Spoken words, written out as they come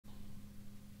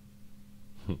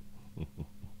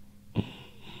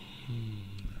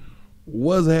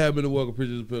What's happening? Welcome,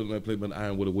 preachers. Play by the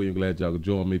Iron with William. Glad y'all could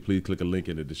join me. Please click a link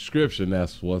in the description.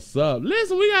 That's what's up.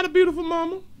 Listen, we got a beautiful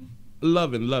mama.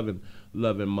 Loving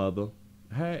mother.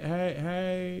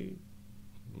 Hey.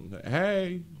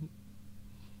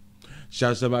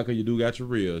 Shout out because you do got your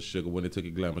real sugar when they took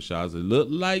your glamour shots. It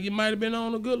looked like you might have been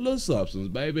on a good little substance,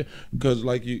 baby. Because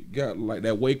like you got like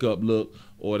that wake up look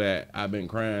or that I've been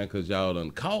crying because y'all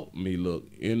done caught me look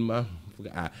in my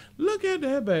eye. Look at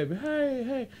that, baby.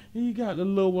 Hey. You got the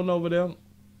little one over there.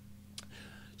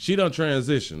 She done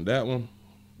transitioned. That one,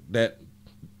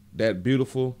 that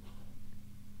beautiful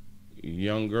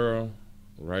young girl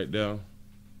right there.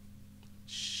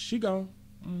 She gone.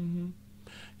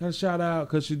 Got a shout out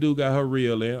because she do got her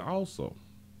reel in also.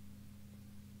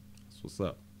 That's what's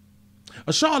up.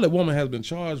 A Charlotte woman has been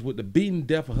charged with the beating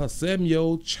death of her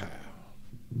 7-year-old child.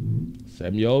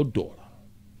 7-year-old daughter.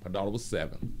 Her daughter was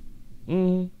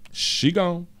 7. She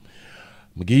gone.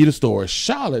 I'm going to give you the story.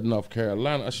 Charlotte, North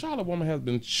Carolina. A Charlotte woman has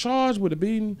been charged with the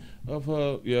beating of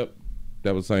her,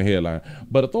 that was the same headline.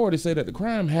 But authorities say that the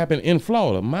crime happened in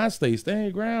Florida, my state,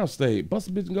 stand ground state, bust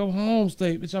a bitch and go home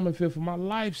state, bitch, I'm in fear for my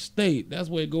life state. That's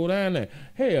where it go down there.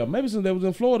 Hell, maybe since they was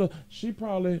in Florida, she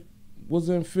probably was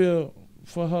in fear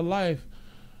for her life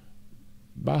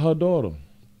by her daughter.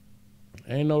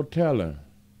 Ain't no telling.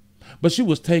 But she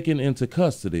was taken into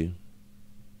custody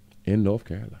in North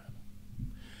Carolina.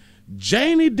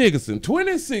 Janie Dickinson,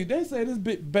 26. They say this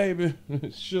big baby,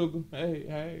 sugar.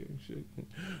 Hey, sugar.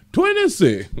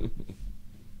 26.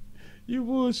 You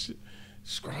bullshit.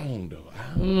 Strong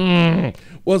though.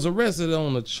 Was arrested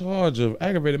on a charge of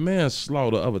aggravated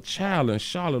manslaughter of a child in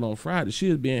Charlotte on Friday. She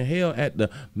is being held at the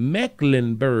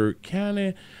Mecklenburg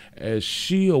County as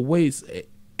she awaits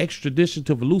extradition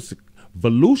to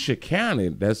Volusia County.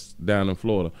 That's down in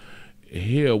Florida.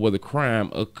 Here where the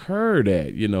crime occurred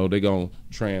at. They gonna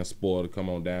transport her, come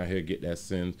on down here, get that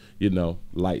sentence,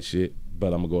 light shit. But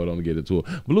I'm gonna go ahead on and get into it.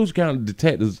 Volusia County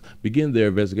detectives began their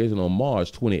investigation on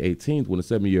March 2018 when a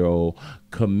 7-year-old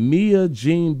Camilla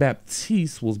Jean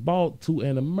Baptiste was brought to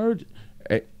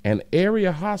an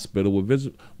area hospital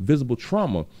with visible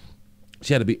trauma.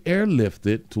 She had to be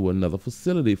airlifted to another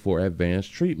facility for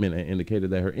advanced treatment and indicated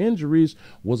that her injuries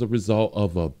was a result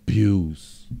of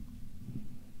abuse.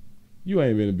 You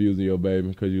ain't been abusing your baby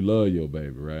because you love your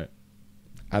baby, right?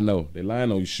 I know. They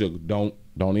lying on you, sugar. Don't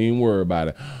even worry about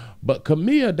it. But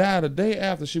Camilla died a day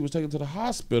after she was taken to the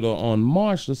hospital on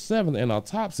March the 7th.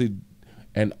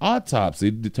 An autopsy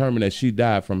determined that she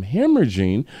died from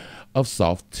hemorrhaging of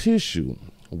soft tissue,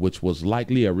 which was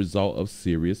likely a result of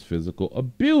serious physical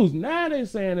abuse. Now they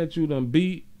saying that you done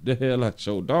beat the hell out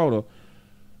your daughter,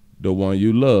 the one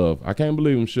you love. I can't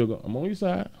believe them, sugar. I'm on your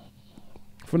side.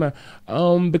 For now,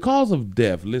 the cause of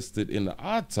death listed in the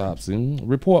autopsy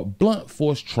report blunt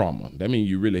force trauma. That means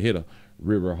you really hit a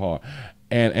river hard,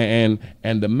 and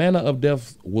the manner of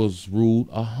death was ruled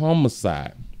a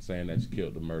homicide, saying that you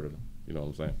killed the murderer. You know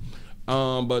what I'm saying?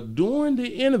 But during the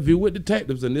interview with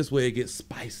detectives, and this way it gets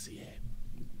spicy.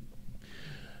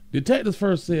 Detectives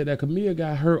first said that Camilla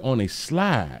got hurt on a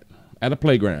slide at a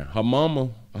playground. Her mama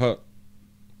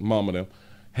them.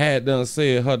 Had done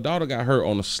said her daughter got hurt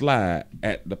on a slide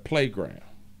at the playground.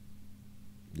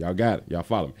 Y'all got it. Y'all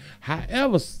follow me.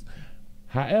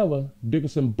 However,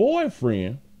 Dickinson's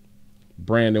boyfriend,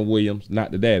 Brandon Williams,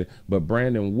 not the daddy, but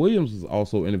Brandon Williams was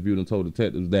also interviewed and told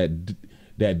detectives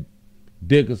that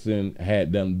Dickinson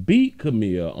had done beat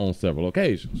Camilla on several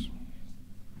occasions.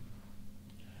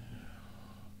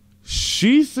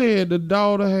 She said the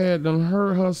daughter had done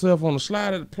hurt herself on the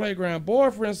slide at the playground.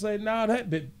 Boyfriend said, "Nah,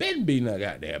 that bitch been beating that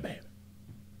goddamn baby."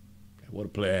 What a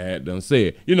player had done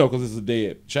said. Because it's a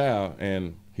dead child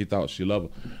and he thought she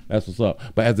loved her. That's what's up.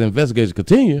 But as the investigation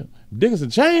continued,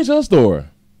 Dickinson changed her story.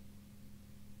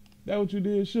 That what you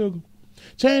did, sugar?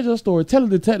 Changed her story, telling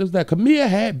detectives that Camilla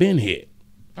had been hit.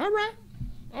 All right.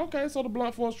 Okay, so the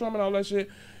blunt force trauma and all that shit,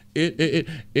 it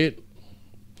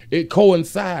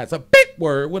coincides, a big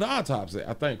word, with autopsy.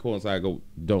 I think coincide,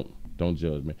 don't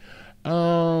judge me.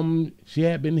 She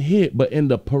had been hit, but in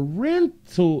the parenting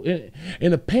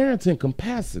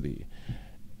capacity,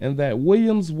 and that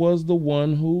Williams was the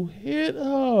one who hit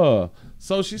her.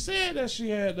 So she said that she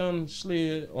had done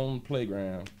slid on the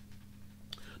playground.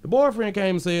 The boyfriend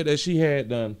came and said that she had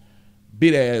done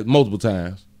beat her ass multiple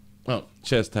times,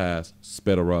 chastised,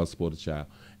 sped her around, support the child.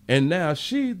 And now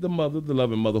she, the mother, the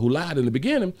loving mother who lied in the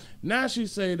beginning, now she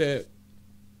say that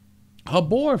her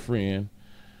boyfriend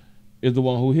is the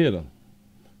one who hit her.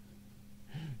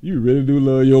 You really do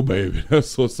love your baby.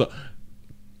 That's what's up.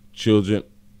 Children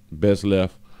best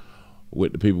left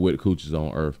with the people with the cooches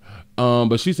on Earth.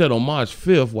 But she said on March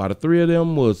 5th, while the three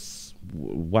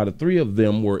of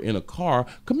them were in a car,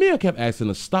 Camille kept asking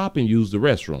to stop and use the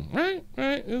restroom. Right,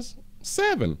 it's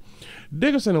 7.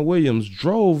 Dickerson and Williams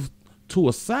drove to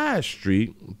a side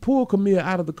street, pulled Camille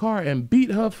out of the car, and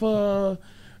beat her for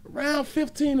around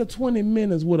 15 to 20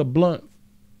 minutes with a blunt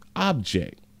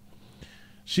object.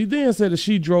 She then said that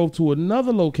she drove to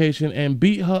another location and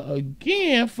beat her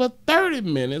again for 30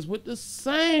 minutes with the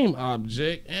same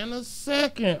object and a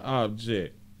second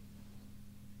object.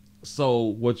 So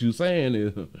what you saying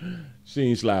is she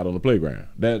ain't slide on the playground.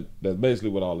 That's basically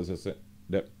what all this is saying.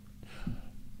 That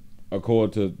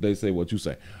according to they say what you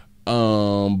say.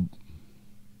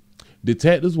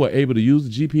 Detectives were able to use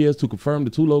the GPS to confirm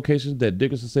the 2 locations that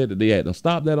Dickerson said that they had to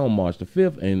stop that on March the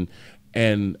 5th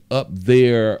and up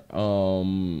their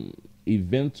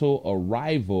eventual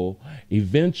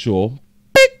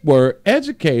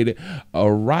educated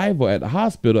arrival at the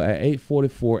hospital at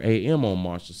 8:44 a.m. on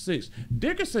March the 6th.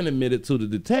 Dickerson admitted to the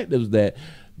detectives that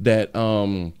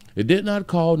it did not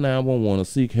call 911 to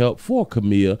seek help for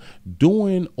Camille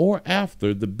during or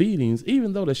after the beatings,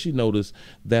 even though that she noticed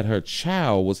that her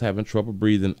child was having trouble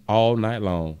breathing all night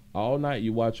long. All night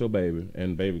you watch your baby,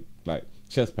 and baby like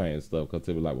chest pain and stuff, because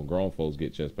typically like when grown folks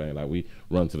get chest pain, like we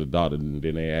run to the doctor and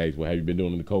then they ask, well, have you been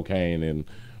doing the cocaine? And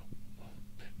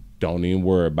don't even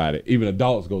worry about it. Even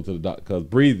adults go to the doctor because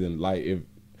breathing, like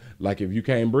if you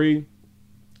can't breathe,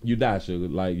 you die, sugar.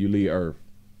 Like you leave Earth.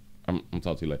 I'm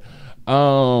talking to you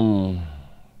later.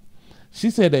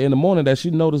 She said that in the morning that she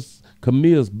noticed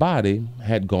Camille's body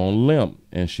had gone limp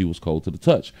and she was cold to the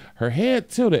touch. Her head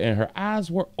tilted and her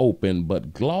eyes were open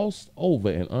but glossed over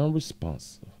and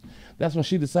unresponsive. That's when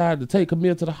she decided to take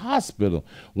Camille to the hospital.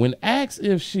 When asked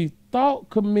if she thought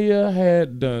Camille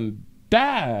had done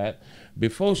died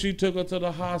before she took her to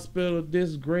the hospital,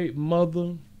 this great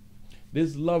mother,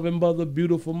 this loving mother,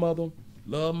 beautiful mother,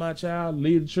 love my child,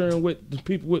 lead the children with the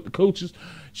people with the coaches,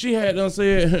 she had done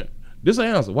said, this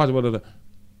answer, watch what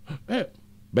hey,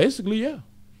 basically, yeah.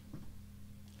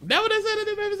 That what they said that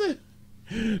they baby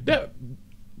said? That,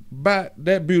 by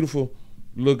that beautiful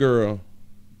little girl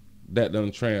that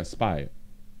done transpired,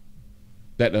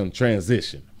 that done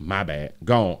transition, my bad,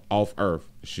 gone off Earth,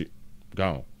 shit,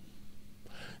 gone.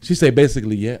 She said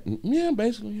basically, yeah.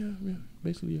 Basically, yeah.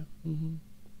 Mm-hmm.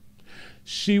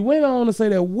 She went on to say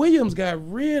that Williams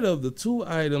got rid of the 2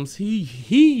 items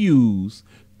he used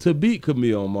to beat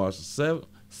Camille on March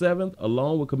 7th,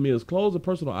 along with Camille's clothes and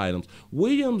personal items.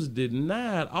 Williams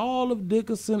denied all of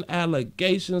Dickerson's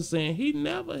allegations, saying he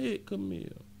never hit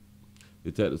Camille.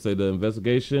 Detectives say the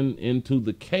investigation into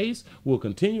the case will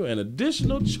continue and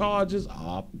additional charges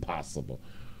are possible.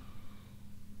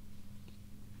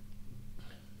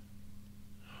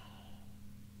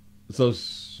 So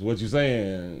what you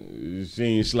saying, she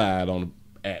ain't slide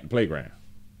at the playground.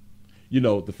 You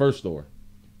know, the first story.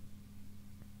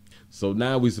 So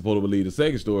now we supposed to believe the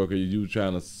second story because you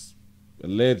trying to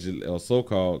allegedly or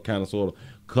so-called kind of sort of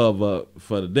cover up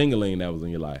for the dingaling that was in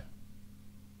your life.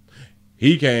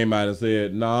 He came out and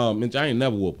said, nah, Mitch, I ain't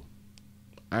never whoop her.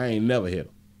 I ain't never hit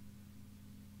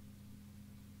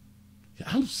her.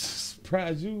 I'm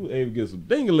surprised you were able to get some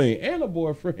dingaling and a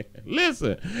boyfriend.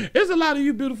 Listen, there's a lot of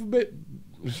you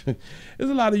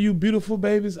beautiful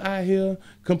babies out here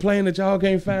complaining that y'all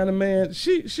can't find a man.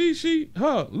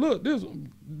 Look,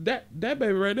 that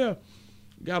baby right there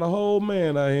got a whole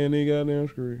man out here and he got damn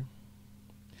screwed.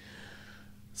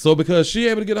 So because she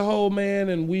able to get a whole man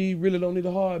and we really don't need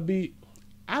a heartbeat,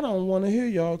 I don't want to hear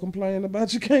y'all complain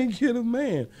about you can't get a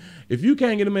man. If you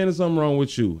can't get a man, there's something wrong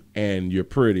with you and you're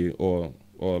pretty or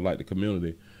like the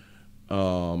community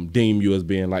deem you as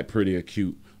being like pretty or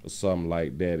cute or something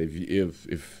like that. If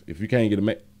you can't get a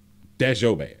man, that's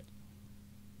your bad.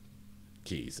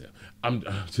 Jeez, I'm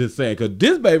just saying, because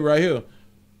this baby right here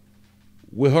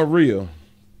with her real,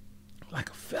 like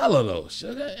a fella though.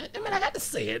 I mean, I got to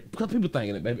say it because people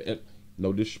thinking it, baby.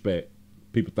 No disrespect.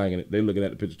 People thinking it. They looking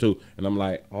at the picture too. And I'm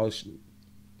like, all you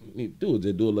need to do is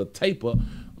just do a little taper.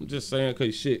 I'm just saying,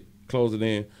 because shit, close it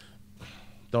in.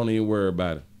 Don't even worry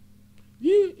about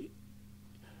it.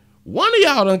 One of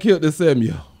y'all done killed this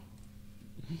 7-year-old.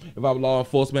 If I was law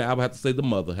enforcement, I would have to say the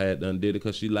mother had done did it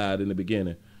because she lied in the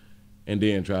beginning and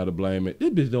then try to blame it. This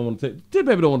bitch don't want to take, this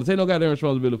baby don't want to take no goddamn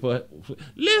responsibility for it.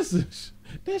 Listen,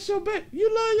 that's your baby.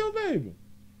 You love your baby.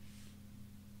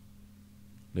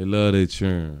 They love their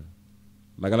churn.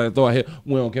 Like I like to throw out here,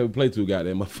 we don't care, we play too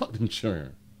goddamn, but fuck them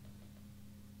churn.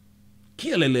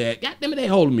 Kill it, goddamn it, they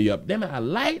holding me up. Damn it, I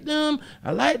like them.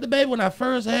 I liked the baby when I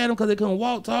first had them because they couldn't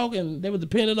walk, talk, and they were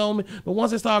dependent on me. But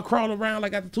once they started crawling around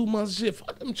like after 2 months of shit,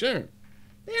 fuck them churn.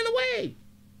 They're in the way.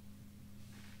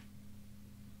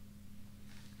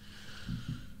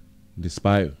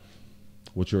 despite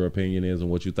what your opinion is and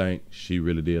what you think, she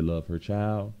really did love her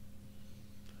child.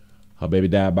 Her baby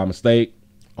died by mistake,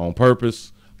 on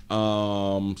purpose.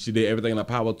 She did everything in her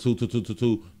power to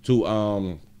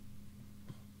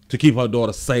keep her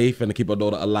daughter safe and to keep her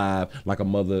daughter alive, like a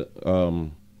mother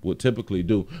would typically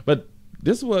do. But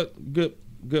this is what good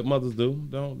mothers do.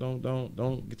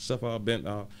 Don't get yourself all bent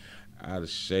out of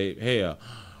shape. Hell,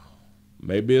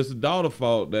 maybe it's the daughter's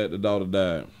fault that the daughter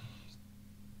died.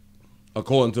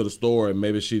 According to the story,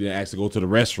 maybe she didn't actually go to the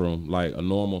restroom like a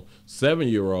normal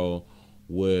 7-year-old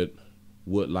would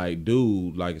like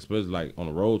do, like especially like on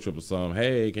a road trip or something.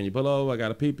 Hey, can you pull over? I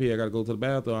got a pee. I got to go to the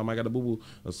bathroom. I might got a boo-boo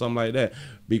or something like that.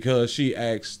 Because she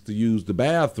asked to use the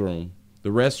bathroom, the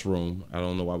restroom. I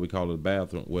don't know why we call it a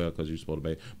bathroom. Well, because you're supposed to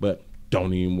bathe. But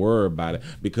don't even worry about it.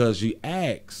 Because she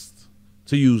asked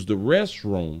to use the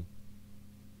restroom.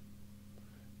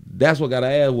 That's what got her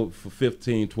ass whooped for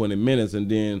 15, 20 minutes,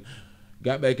 and then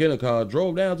got back in the car,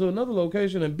 drove down to another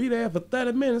location, and beat her ass for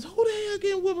 30 minutes. Who the hell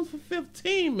getting whipping for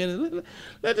 15 minutes?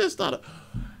 Let's just start.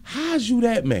 How's you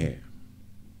that mad?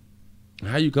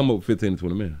 How you come up with 15 to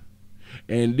 20 minutes?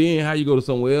 And then how you go to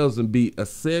somewhere else and beat a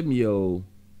 7-year-old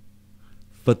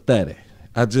for 30?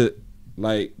 I just,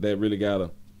 like, that really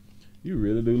gotta, you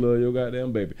really do love your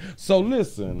goddamn baby. So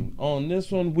listen, on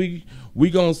this one, we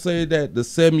gonna say that the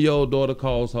 7-year-old daughter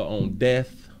caused her own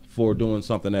death for doing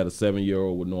something that a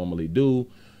 7-year-old would normally do.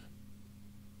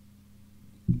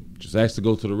 Just asked to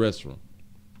go to the restroom.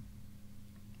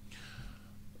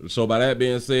 So by that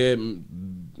being said,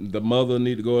 the mother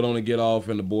need to go on and get off,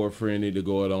 and the boyfriend need to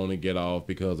go on and get off,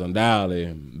 because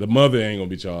undoubtedly the mother ain't gonna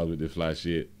be charged with this fly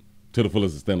shit to the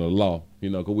fullest extent of the law. You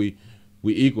know, cause we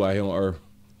equal out here on earth.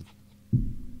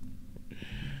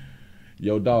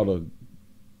 Your daughter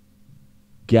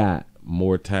got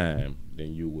more time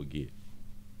than you will get.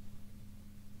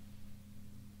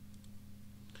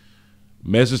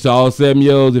 Message to all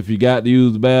 7-year-olds: if you got to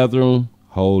use the bathroom,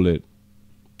 hold it,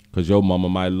 because your mama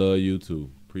might love you too.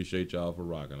 Appreciate y'all for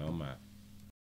rocking. I'm out.